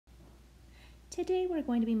Today we're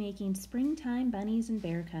going to be making springtime bunnies and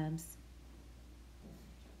bear cubs.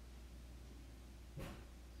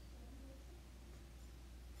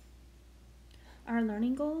 Our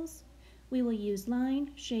learning goals: we will use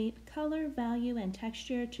line, shape, color, value, and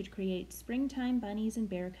texture to create springtime bunnies and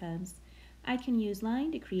bear cubs. I can use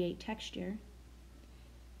line to create texture.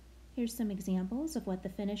 Here's some examples of what the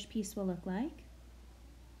finished piece will look like.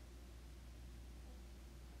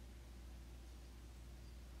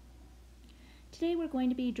 Today we're going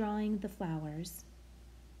to be drawing the flowers.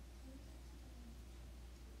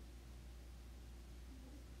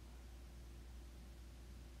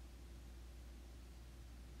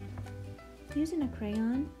 Using a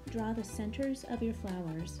crayon, draw the centers of your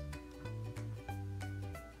flowers.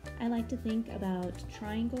 I like to think about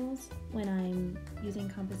triangles when I'm using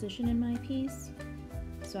composition in my piece,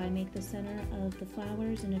 so I make the center of the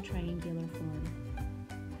flowers in a triangular form.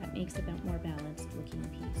 That makes a more balanced looking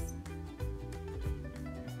piece.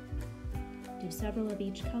 Do several of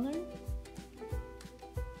each color.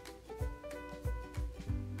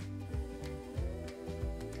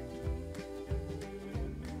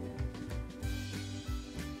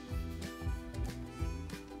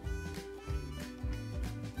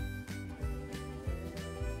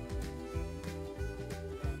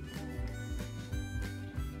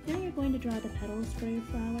 Now you're going to draw the petals for your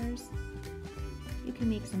flowers. You can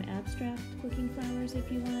make some abstract looking flowers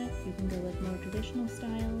if you want. You can go with more traditional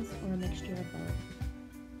styles or a mixture of both.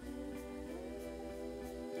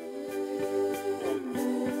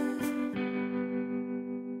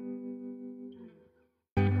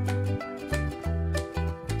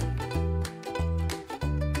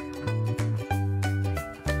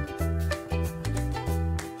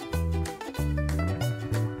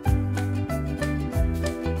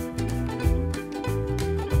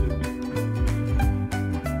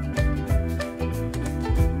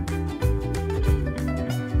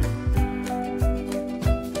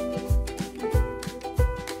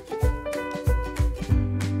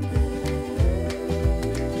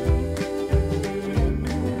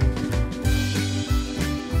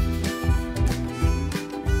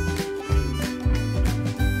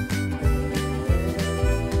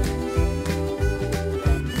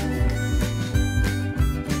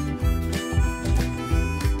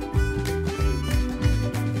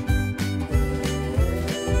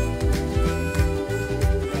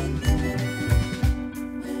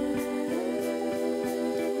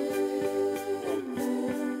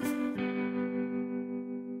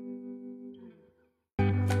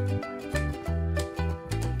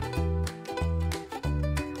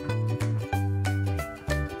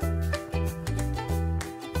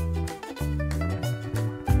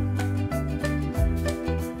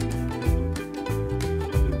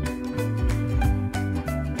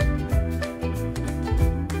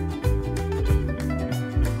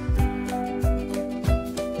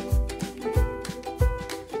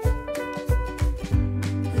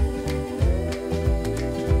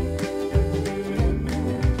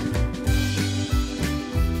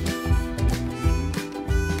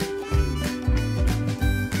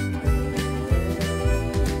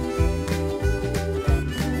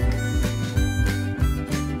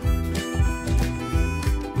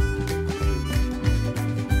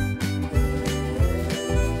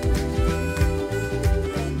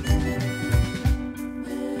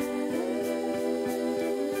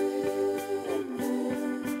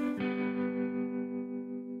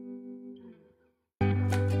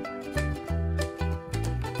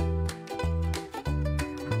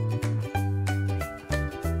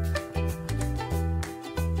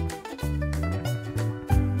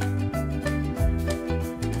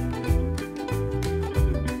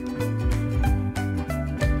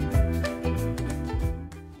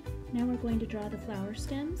 To draw the flower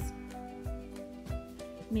stems.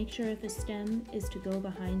 Make sure if a stem is to go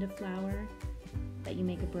behind a flower that you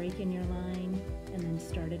make a break in your line and then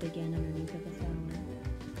start it again underneath of the flower.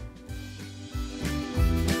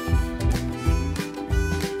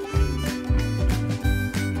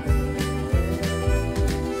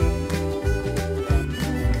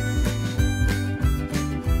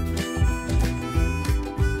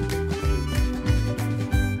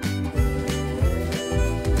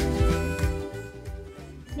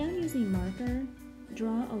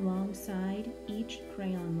 Draw alongside each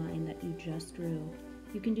crayon line that you just drew.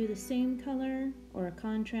 You can do the same color or a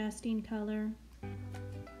contrasting color.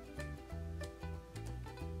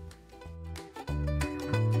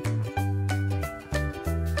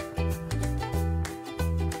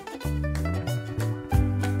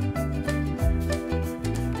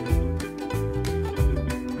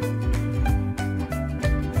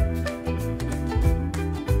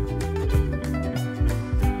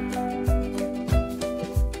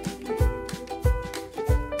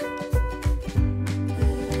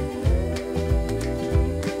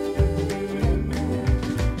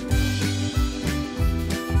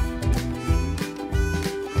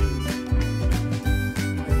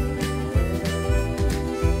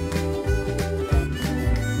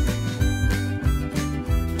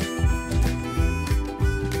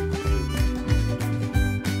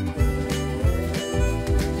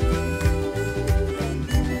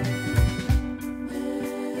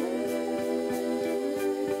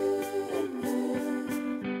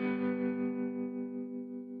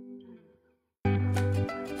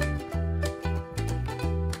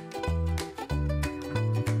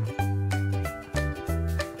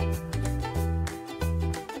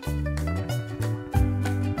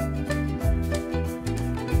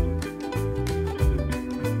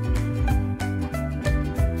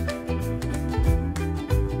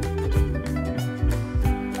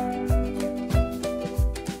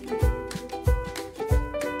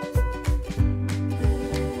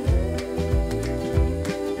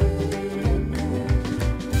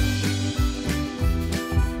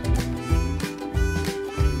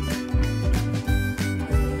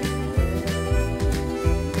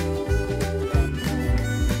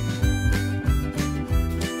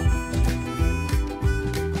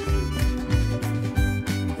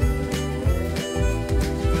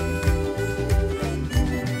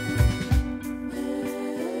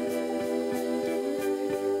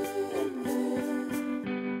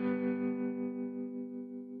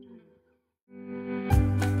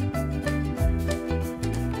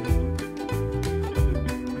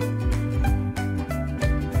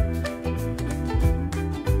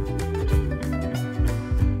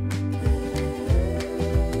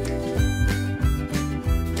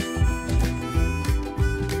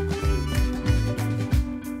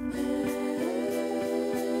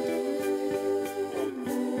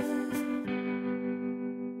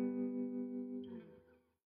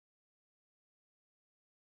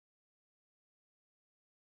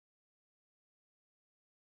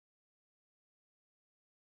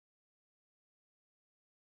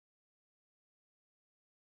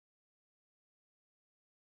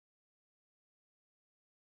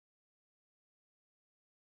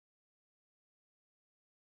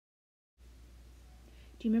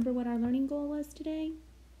 Do you remember what our learning goal was today?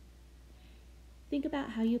 Think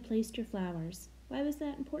about how you placed your flowers. Why was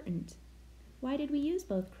that important? Why did we use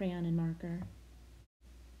both crayon and marker?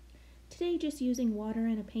 Today, just using water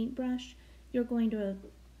and a paintbrush, you're going to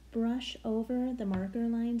brush over the marker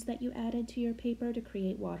lines that you added to your paper to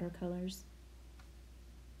create watercolors.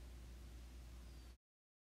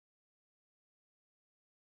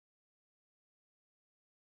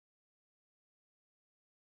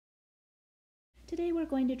 Today we're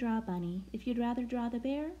going to draw a bunny. If you'd rather draw the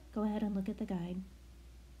bear, go ahead and look at the guide.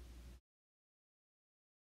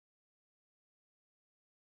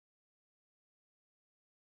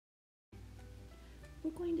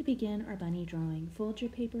 We're going to begin our bunny drawing. Fold your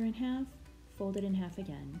paper in half, fold it in half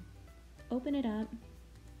again. Open it up,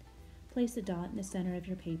 place a dot in the center of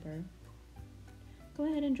your paper.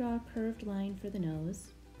 Go ahead and draw a curved line for the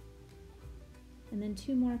nose, and then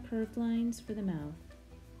 2 more curved lines for the mouth.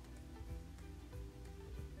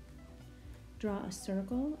 Draw a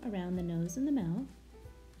circle around the nose and the mouth.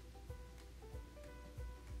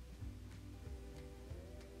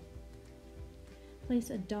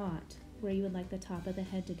 Place a dot where you would like the top of the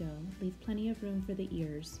head to go. Leave plenty of room for the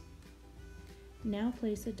ears. Now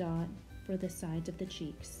place a dot for the sides of the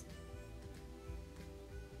cheeks.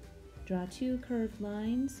 Draw 2 curved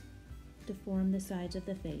lines to form the sides of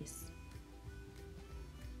the face.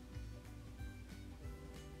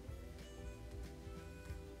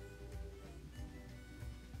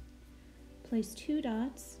 Place 2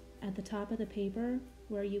 dots at the top of the paper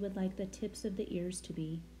where you would like the tips of the ears to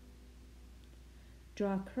be.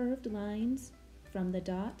 Draw curved lines from the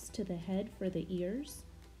dots to the head for the ears.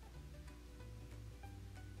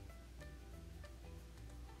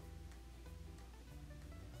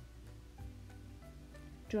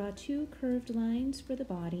 Draw 2 curved lines for the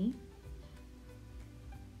body.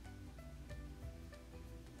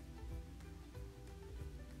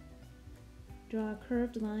 Draw a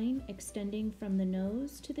curved line extending from the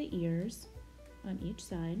nose to the ears on each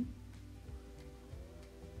side.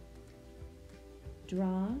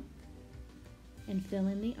 Draw and fill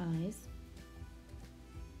in the eyes.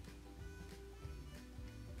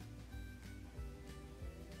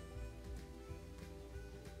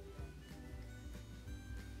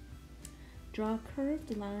 Draw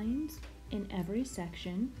curved lines in every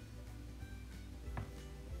section.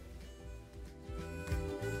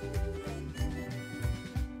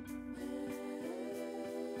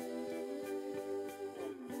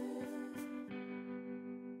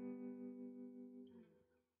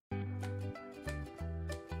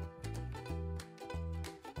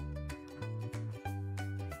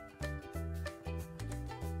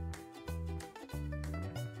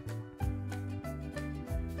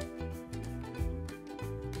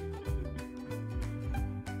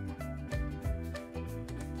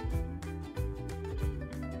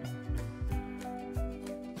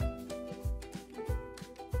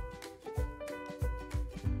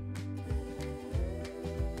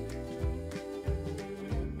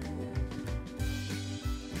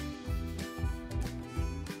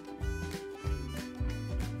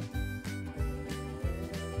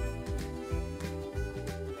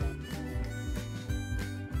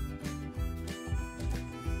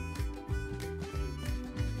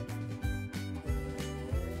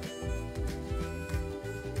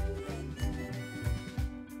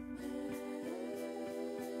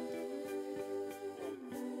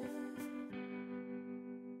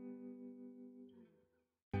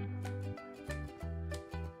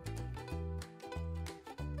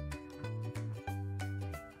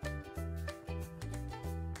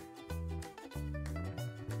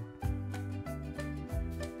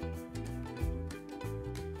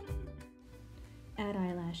 Add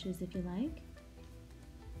eyelashes if you like.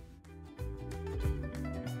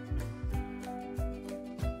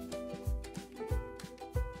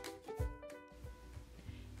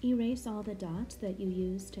 Erase all the dots that you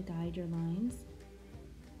use to guide your lines.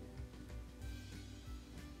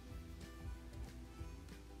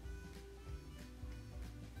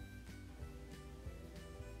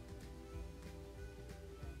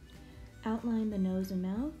 Outline the nose and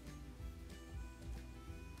mouth.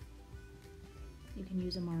 You can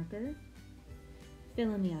use a marker.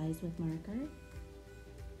 Fill in the eyes with marker.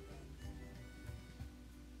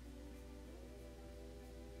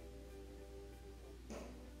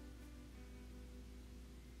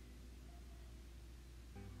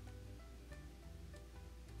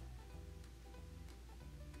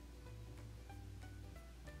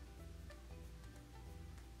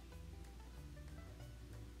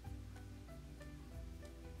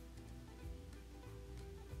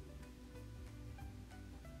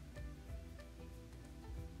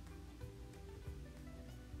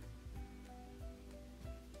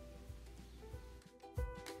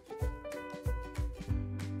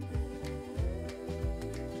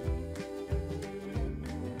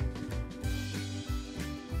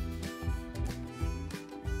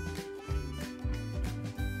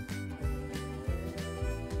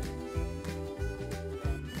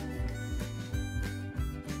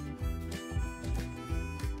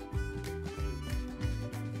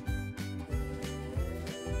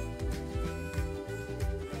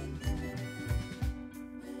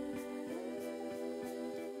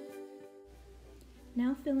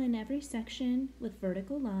 Now fill in every section with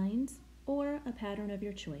vertical lines or a pattern of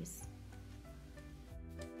your choice.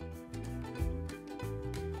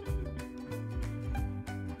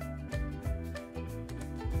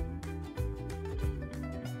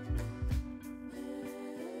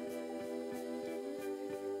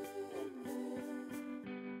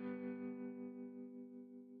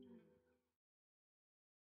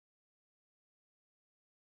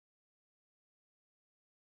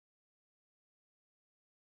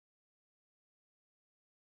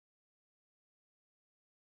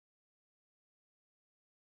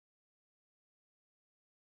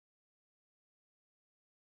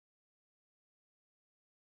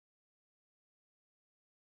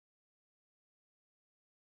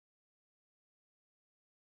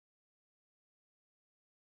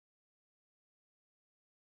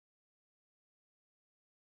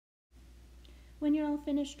 When you're all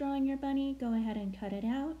finished drawing your bunny, go ahead and cut it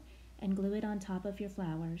out and glue it on top of your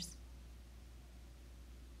flowers.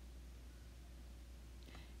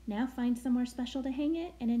 Now find somewhere special to hang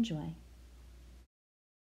it and enjoy.